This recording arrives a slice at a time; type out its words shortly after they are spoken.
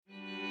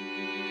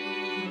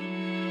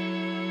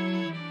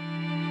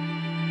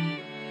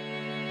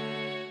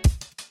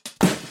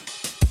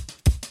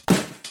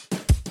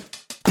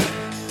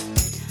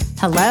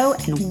Hello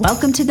and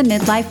welcome to The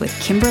Midlife with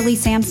Kimberly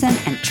Sampson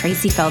and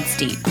Tracy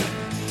Feldstein.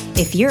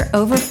 If you're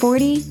over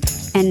 40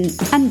 and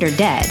under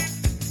dead,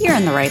 you're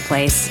in the right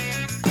place.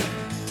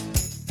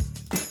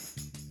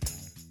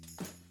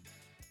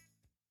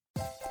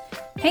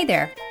 Hey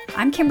there,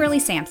 I'm Kimberly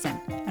Sampson,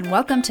 and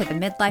welcome to the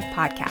Midlife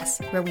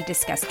Podcast, where we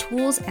discuss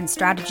tools and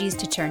strategies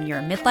to turn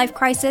your midlife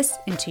crisis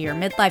into your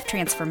midlife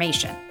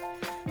transformation.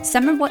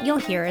 Some of what you'll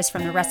hear is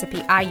from the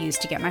recipe I use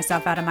to get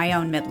myself out of my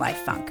own midlife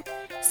funk.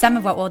 Some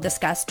of what we'll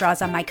discuss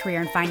draws on my career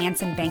in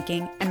finance and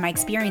banking and my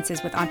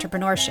experiences with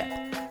entrepreneurship.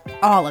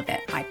 All of it,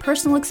 my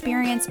personal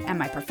experience and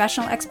my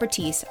professional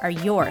expertise, are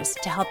yours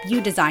to help you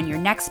design your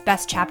next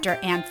best chapter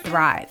and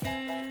thrive.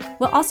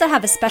 We'll also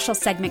have a special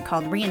segment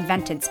called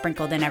Reinvented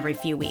sprinkled in every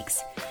few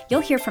weeks.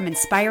 You'll hear from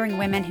inspiring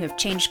women who have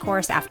changed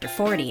course after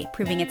 40,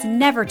 proving it's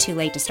never too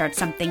late to start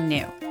something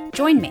new.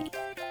 Join me.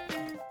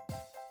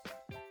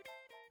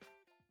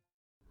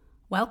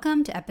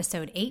 Welcome to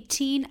episode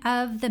 18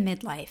 of The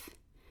Midlife.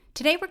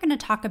 Today we're going to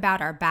talk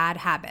about our bad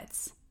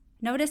habits.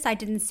 Notice I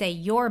didn't say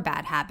your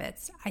bad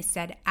habits, I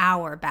said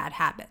our bad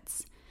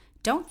habits.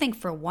 Don't think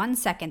for 1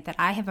 second that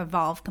I have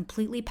evolved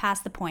completely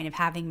past the point of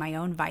having my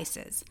own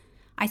vices.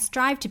 I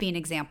strive to be an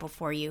example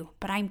for you,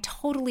 but I'm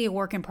totally a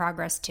work in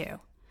progress too.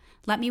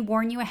 Let me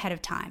warn you ahead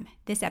of time,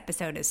 this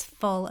episode is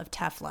full of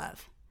tough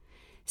love.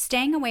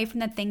 Staying away from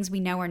the things we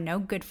know are no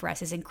good for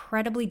us is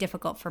incredibly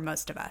difficult for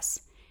most of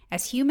us.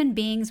 As human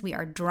beings, we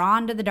are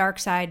drawn to the dark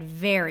side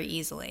very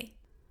easily.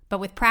 But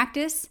with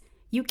practice,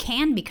 you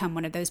can become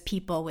one of those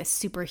people with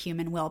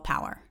superhuman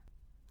willpower.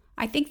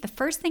 I think the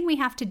first thing we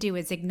have to do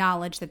is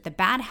acknowledge that the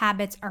bad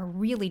habits are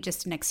really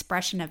just an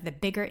expression of the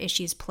bigger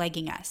issues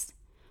plaguing us.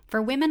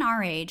 For women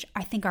our age,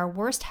 I think our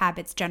worst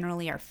habits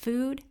generally are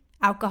food,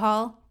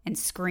 alcohol, and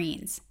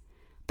screens.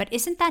 But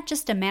isn't that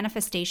just a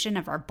manifestation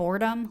of our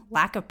boredom,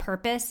 lack of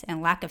purpose,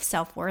 and lack of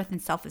self-worth and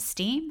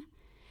self-esteem?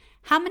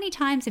 How many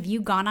times have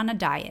you gone on a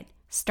diet,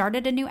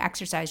 started a new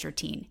exercise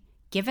routine,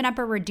 given up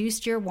or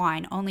reduced your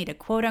wine only to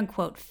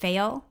quote-unquote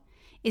fail?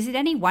 Is it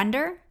any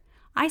wonder?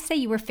 I say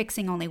you were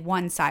fixing only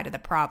one side of the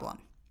problem.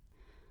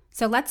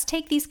 So let's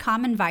take these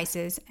common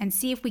vices and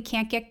see if we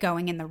can't get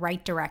going in the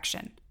right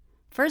direction.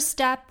 First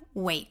step,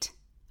 weight.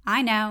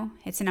 I know,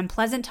 it's an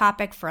unpleasant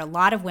topic for a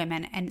lot of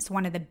women, and it's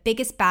one of the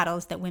biggest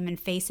battles that women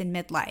face in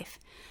midlife.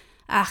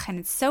 And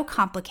it's so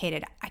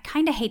complicated. I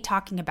kind of hate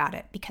talking about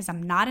it because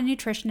I'm not a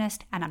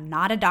nutritionist and I'm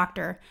not a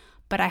doctor,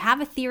 but I have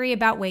a theory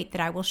about weight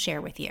that I will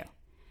share with you.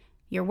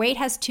 Your weight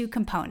has two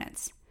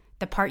components,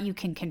 the part you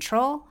can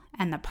control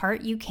and the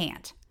part you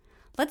can't.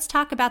 Let's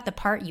talk about the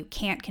part you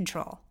can't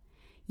control.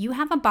 You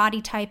have a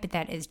body type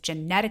that is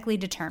genetically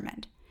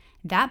determined.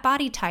 That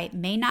body type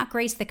may not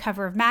grace the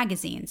cover of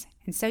magazines,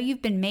 and so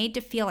you've been made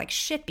to feel like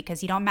shit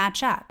because you don't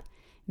match up.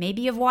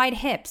 Maybe you have wide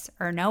hips,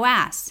 or no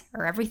ass,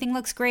 or everything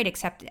looks great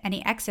except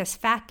any excess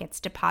fat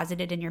gets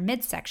deposited in your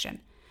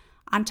midsection.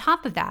 On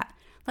top of that,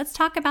 let's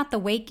talk about the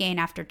weight gain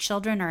after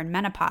children or in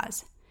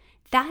menopause.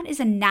 That is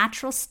a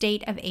natural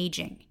state of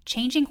aging,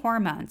 changing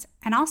hormones,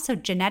 and also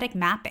genetic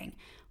mapping.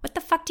 What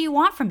the fuck do you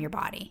want from your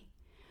body?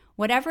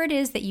 Whatever it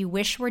is that you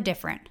wish were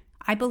different,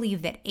 I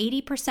believe that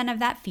 80% of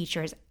that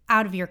feature is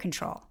out of your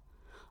control.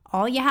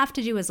 All you have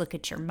to do is look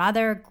at your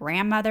mother,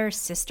 grandmother,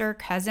 sister,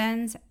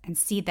 cousins, and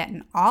see that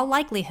in all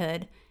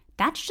likelihood,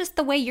 that's just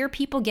the way your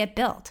people get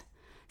built.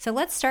 So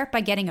let's start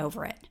by getting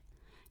over it.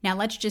 Now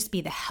let's just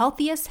be the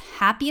healthiest,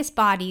 happiest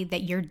body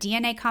that your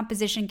DNA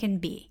composition can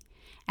be.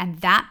 And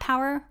that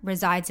power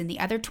resides in the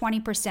other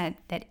 20%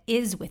 that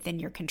is within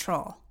your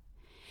control.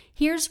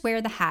 Here's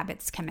where the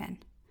habits come in.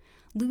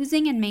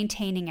 Losing and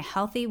maintaining a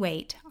healthy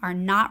weight are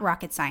not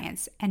rocket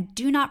science and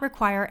do not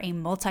require a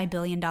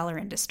multi-billion-dollar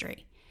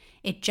industry.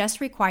 It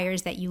just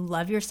requires that you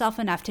love yourself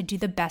enough to do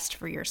the best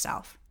for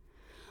yourself.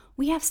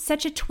 We have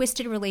such a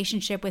twisted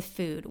relationship with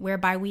food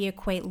whereby we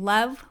equate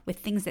love with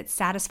things that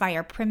satisfy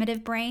our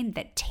primitive brain,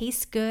 that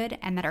taste good,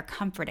 and that are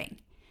comforting.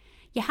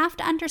 You have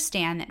to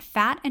understand that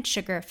fat and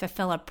sugar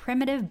fulfill a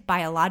primitive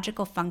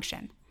biological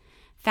function.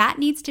 Fat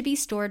needs to be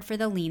stored for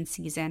the lean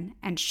season,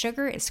 and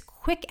sugar is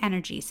quick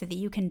energy so that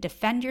you can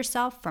defend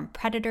yourself from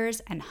predators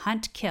and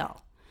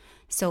hunt-kill.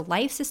 So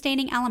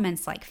life-sustaining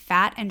elements like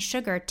fat and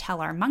sugar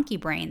tell our monkey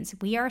brains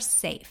we are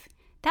safe.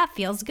 That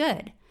feels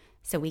good.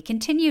 So we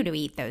continue to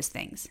eat those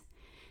things.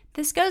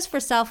 This goes for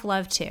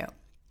self-love too.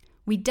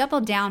 We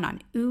double down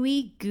on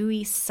ooey,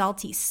 gooey,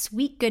 salty,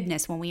 sweet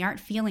goodness when we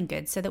aren't feeling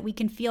good so that we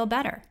can feel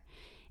better.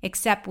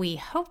 Except we,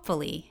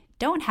 hopefully,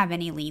 don't have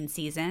any lean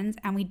seasons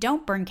and we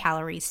don't burn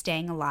calories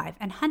staying alive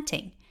and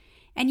hunting.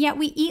 And yet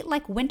we eat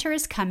like winter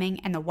is coming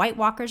and the White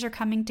Walkers are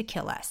coming to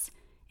kill us.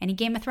 Any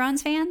Game of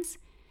Thrones fans?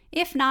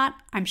 If not,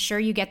 I'm sure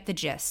you get the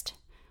gist.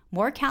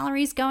 More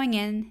calories going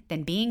in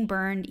than being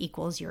burned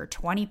equals your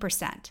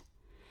 20%.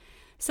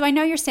 So I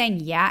know you're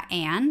saying, yeah,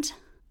 and?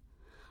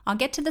 I'll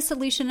get to the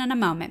solution in a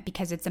moment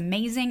because it's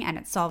amazing and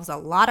it solves a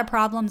lot of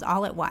problems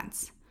all at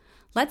once.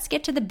 Let's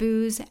get to the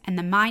booze and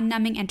the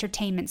mind-numbing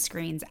entertainment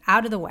screens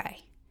out of the way.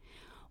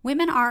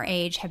 Women our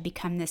age have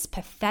become this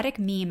pathetic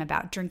meme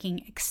about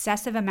drinking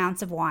excessive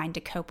amounts of wine to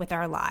cope with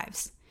our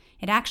lives.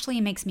 It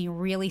actually makes me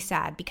really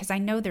sad because I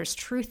know there's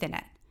truth in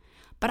it.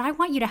 But I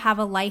want you to have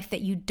a life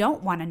that you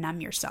don't want to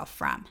numb yourself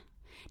from.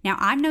 Now,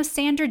 I'm no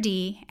Sandra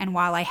Dee, and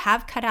while I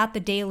have cut out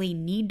the daily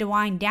need to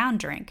wind down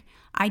drink,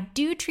 I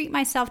do treat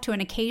myself to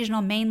an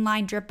occasional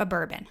mainline drip of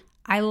bourbon.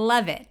 I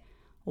love it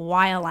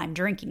while I'm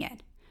drinking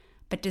it.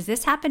 But does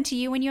this happen to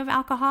you when you have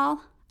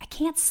alcohol? I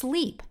can't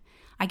sleep.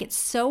 I get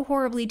so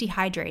horribly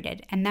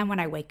dehydrated, and then when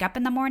I wake up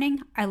in the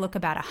morning, I look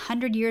about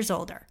 100 years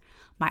older.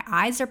 My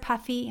eyes are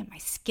puffy, and my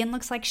skin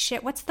looks like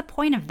shit. What's the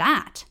point of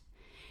that?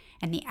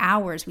 And the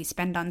hours we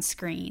spend on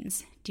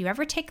screens. Do you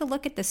ever take a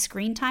look at the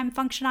screen time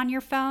function on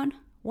your phone?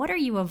 What are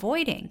you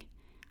avoiding?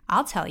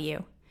 I'll tell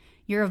you.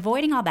 You're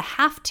avoiding all the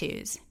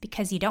have-tos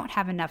because you don't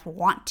have enough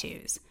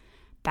want-tos.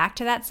 Back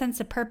to that sense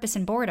of purpose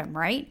and boredom,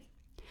 right?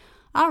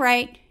 All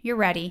right, you're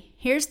ready.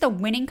 Here's the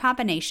winning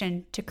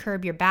combination to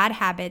curb your bad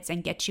habits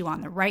and get you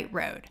on the right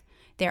road.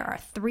 There are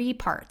 3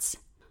 parts.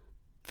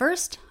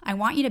 First, I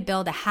want you to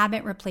build a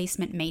habit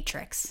replacement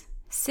matrix.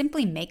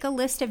 Simply make a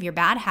list of your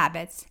bad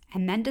habits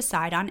and then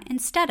decide on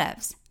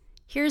instead-ofs.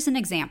 Here's an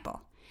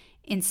example.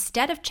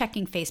 Instead of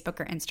checking Facebook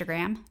or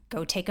Instagram,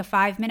 go take a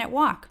 5-minute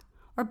walk,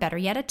 or better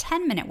yet, a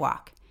 10-minute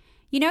walk.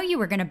 You know you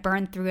were going to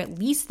burn through at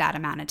least that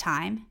amount of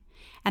time.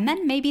 And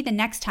then maybe the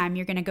next time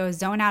you're going to go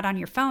zone out on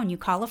your phone, you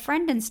call a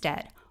friend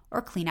instead,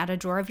 or clean out a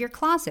drawer of your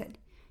closet.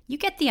 You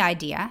get the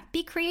idea.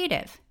 Be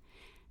creative.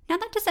 Now,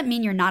 that doesn't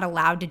mean you're not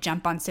allowed to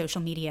jump on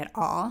social media at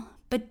all,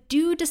 but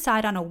do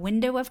decide on a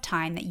window of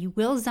time that you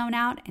will zone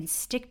out and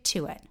stick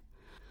to it.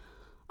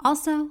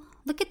 Also,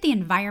 look at the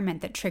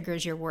environment that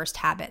triggers your worst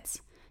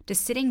habits. Does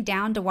sitting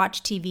down to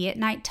watch TV at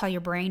night tell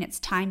your brain it's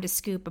time to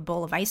scoop a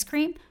bowl of ice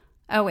cream?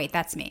 Oh wait,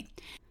 that's me.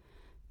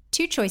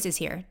 2 choices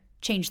here.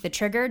 Change the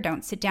trigger,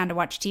 don't sit down to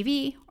watch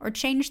TV, or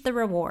change the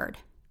reward.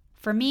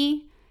 For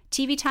me,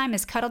 TV time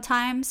is cuddle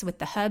times with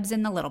the hubs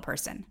and the little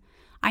person.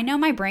 I know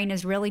my brain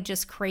is really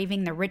just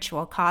craving the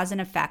ritual cause and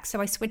effect,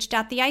 so I switched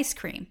out the ice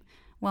cream.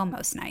 Well,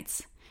 most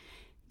nights.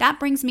 That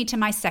brings me to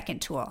my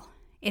second tool.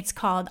 It's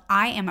called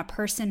I Am a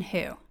Person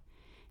Who.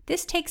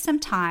 This takes some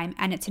time,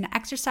 and it's an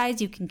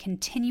exercise you can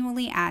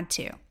continually add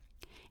to.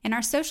 In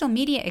our social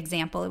media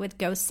example, it would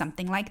go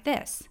something like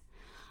this.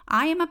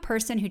 I am a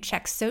person who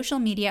checks social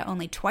media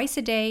only twice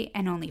a day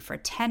and only for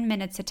 10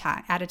 minutes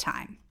at a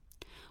time.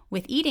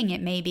 With eating,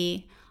 it may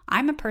be,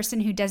 I'm a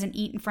person who doesn't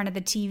eat in front of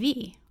the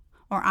TV,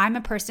 or I'm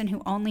a person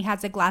who only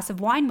has a glass of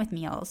wine with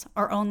meals,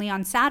 or only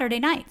on Saturday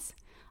nights.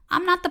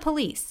 I'm not the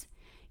police.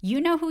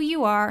 You know who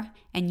you are,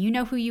 and you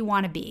know who you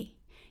want to be.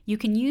 You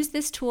can use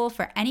this tool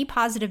for any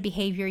positive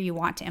behavior you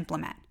want to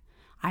implement.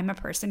 I'm a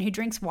person who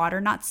drinks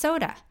water, not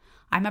soda.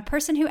 I'm a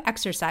person who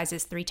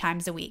exercises 3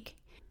 times a week.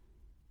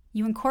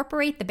 You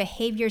incorporate the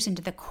behaviors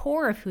into the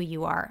core of who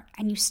you are,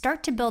 and you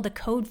start to build a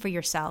code for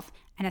yourself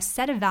and a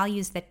set of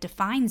values that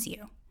defines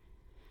you.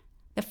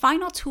 The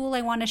final tool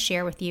I want to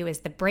share with you is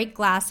the break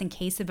glass in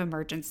case of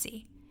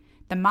emergency.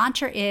 The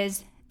mantra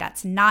is,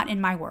 that's not in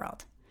my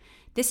world.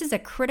 This is a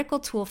critical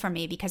tool for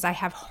me because I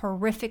have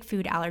horrific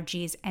food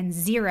allergies and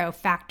 0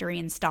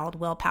 factory-installed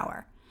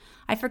willpower.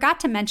 I forgot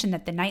to mention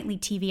that the nightly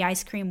TV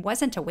ice cream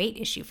wasn't a weight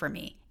issue for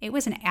me. It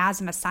was an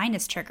asthma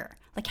sinus trigger.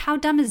 Like, how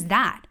dumb is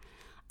that?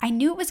 I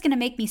knew it was going to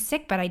make me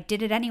sick, but I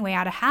did it anyway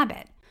out of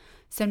habit.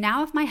 So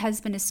now if my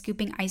husband is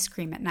scooping ice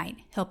cream at night,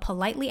 he'll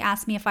politely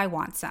ask me if I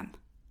want some.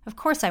 Of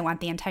course I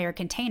want the entire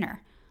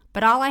container,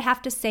 but all I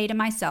have to say to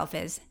myself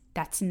is,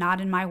 that's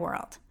not in my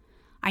world.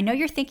 I know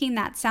you're thinking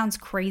that sounds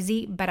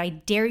crazy, but I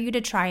dare you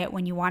to try it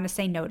when you want to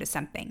say no to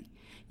something.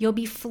 You'll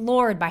be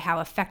floored by how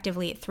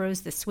effectively it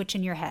throws the switch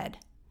in your head.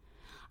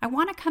 I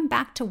want to come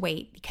back to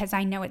weight because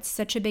I know it's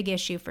such a big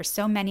issue for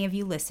so many of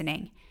you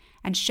listening,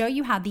 and show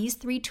you how these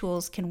 3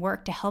 tools can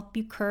work to help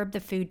you curb the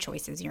food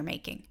choices you're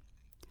making.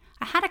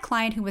 I had a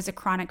client who was a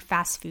chronic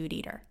fast food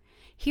eater.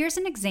 Here's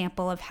an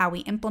example of how we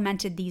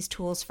implemented these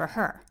tools for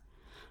her.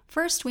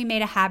 First, we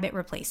made a habit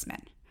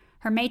replacement.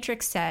 Her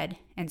matrix said,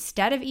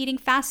 instead of eating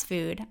fast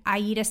food, I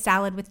eat a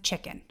salad with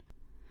chicken.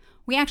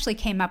 We actually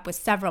came up with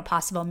several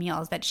possible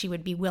meals that she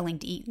would be willing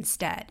to eat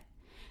instead.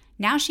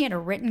 Now she had a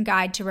written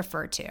guide to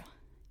refer to.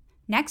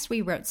 Next,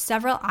 we wrote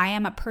several I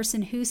am a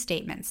person who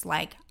statements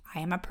like, I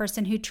am a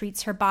person who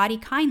treats her body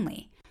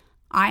kindly.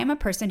 I am a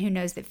person who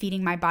knows that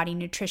feeding my body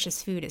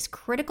nutritious food is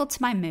critical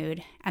to my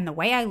mood and the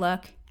way I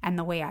look and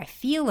the way I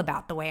feel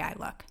about the way I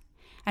look.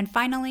 And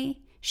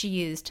finally, she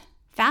used,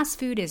 fast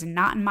food is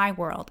not in my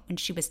world when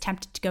she was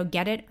tempted to go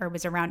get it or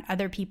was around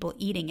other people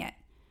eating it.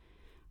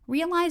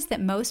 Realize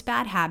that most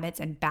bad habits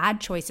and bad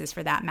choices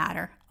for that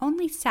matter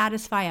only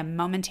satisfy a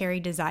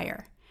momentary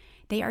desire.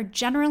 They are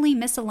generally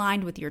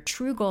misaligned with your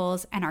true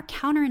goals and are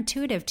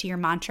counterintuitive to your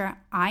mantra,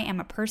 I am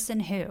a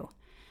person who.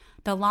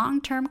 The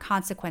long-term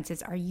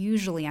consequences are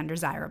usually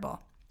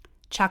undesirable.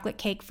 Chocolate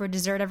cake for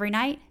dessert every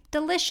night?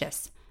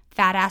 Delicious.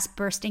 Fat ass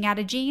bursting out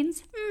of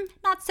jeans?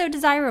 Not so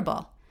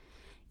desirable.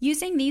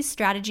 Using these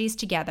strategies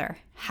together,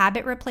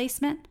 habit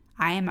replacement,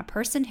 I am a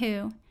person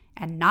who,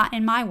 and not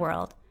in my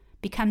world,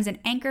 becomes an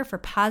anchor for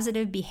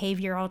positive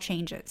behavioral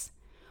changes.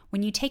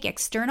 When you take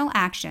external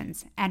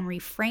actions and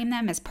reframe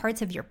them as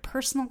parts of your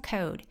personal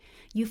code,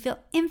 you feel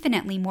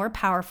infinitely more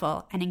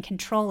powerful and in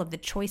control of the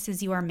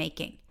choices you are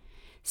making.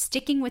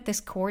 Sticking with this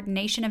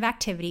coordination of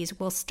activities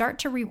will start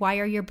to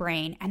rewire your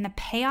brain, and the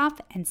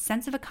payoff and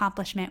sense of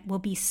accomplishment will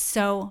be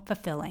so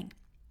fulfilling.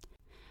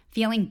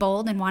 Feeling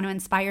bold and want to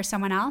inspire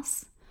someone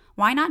else?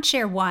 Why not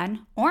share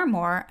one or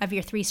more of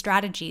your 3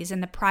 strategies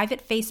in the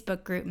private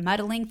Facebook group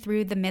Muddling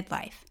Through the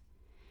Midlife?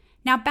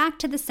 Now back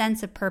to the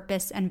sense of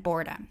purpose and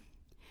boredom.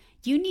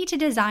 You need to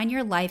design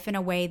your life in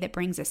a way that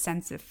brings a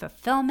sense of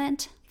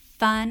fulfillment,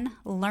 fun,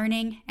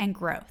 learning, and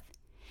growth.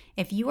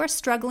 If you are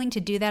struggling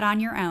to do that on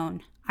your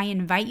own, I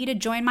invite you to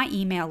join my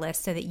email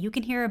list so that you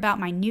can hear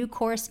about my new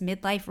course,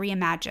 Midlife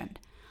Reimagined.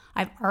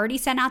 I've already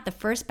sent out the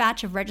first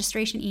batch of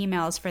registration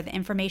emails for the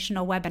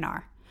informational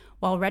webinar.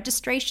 While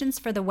registrations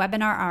for the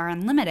webinar are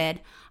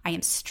unlimited, I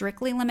am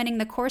strictly limiting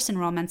the course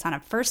enrollments on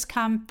a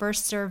first-come,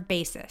 first-served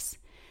basis.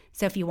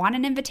 So if you want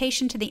an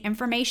invitation to the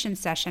information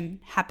session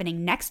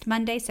happening next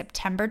Monday,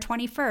 September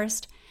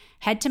 21st,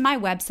 head to my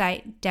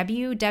website,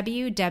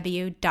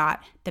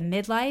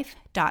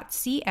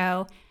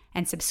 www.themidlife.co,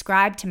 and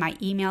subscribe to my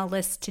email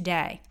list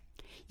today.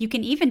 You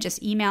can even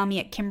just email me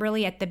at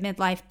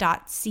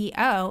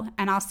kimberly@themidlife.co,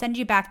 and I'll send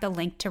you back the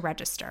link to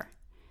register.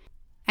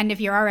 And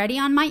if you're already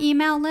on my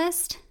email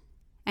list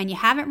and you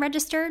haven't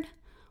registered,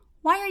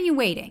 why are you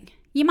waiting?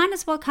 You might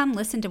as well come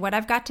listen to what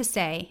I've got to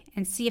say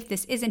and see if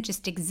this isn't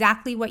just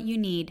exactly what you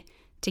need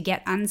to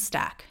get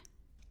unstuck.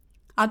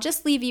 I'll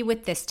just leave you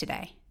with this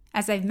today.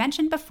 As I've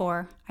mentioned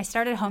before, I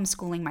started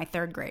homeschooling my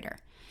 3rd grader.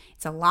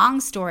 It's a long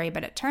story,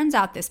 but it turns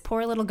out this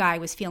poor little guy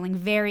was feeling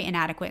very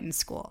inadequate in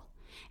school.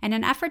 In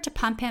an effort to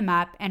pump him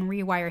up and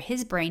rewire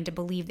his brain to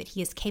believe that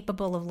he is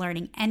capable of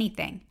learning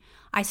anything,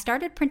 I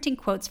started printing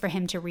quotes for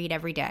him to read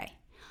every day.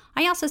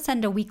 I also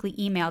send a weekly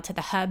email to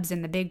the hubs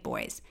and the big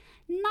boys.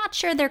 Not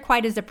sure they're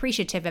quite as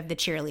appreciative of the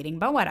cheerleading,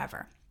 but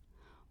whatever.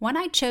 One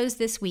I chose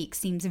this week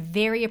seems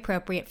very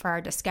appropriate for our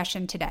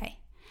discussion today.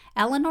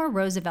 Eleanor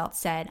Roosevelt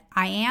said,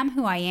 "I am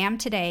who I am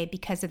today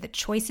because of the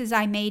choices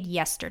I made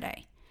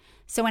yesterday."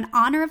 So in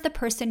honor of the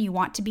person you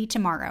want to be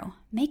tomorrow,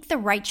 make the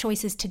right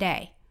choices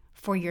today.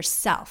 For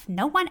yourself,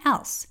 no one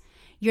else.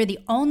 You're the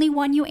only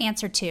one you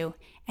answer to,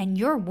 and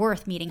you're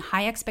worth meeting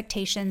high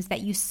expectations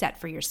that you set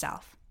for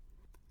yourself.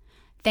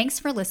 Thanks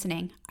for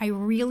listening. I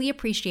really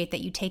appreciate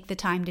that you take the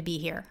time to be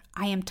here.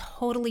 I am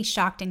totally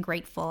shocked and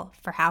grateful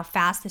for how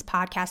fast this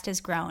podcast has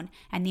grown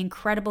and the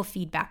incredible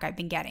feedback I've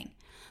been getting.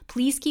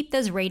 Please keep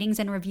those ratings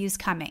and reviews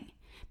coming.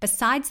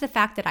 Besides the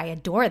fact that I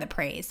adore the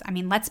praise,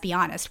 let's be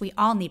honest, we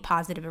all need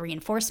positive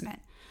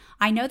reinforcement.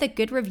 I know that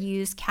good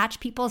reviews catch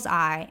people's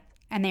eye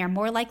and they are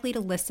more likely to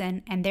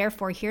listen and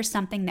therefore hear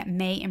something that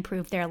may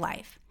improve their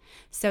life.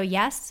 So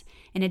yes,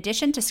 in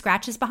addition to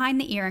scratches behind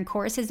the ear and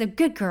choruses of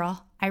 "good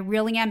girl," I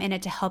really am in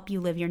it to help you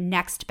live your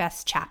next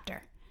best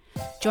chapter.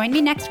 Join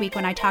me next week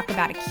when I talk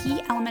about a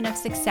key element of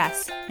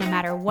success, no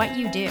matter what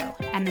you do,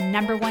 and the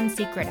 #1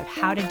 secret of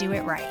how to do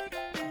it right.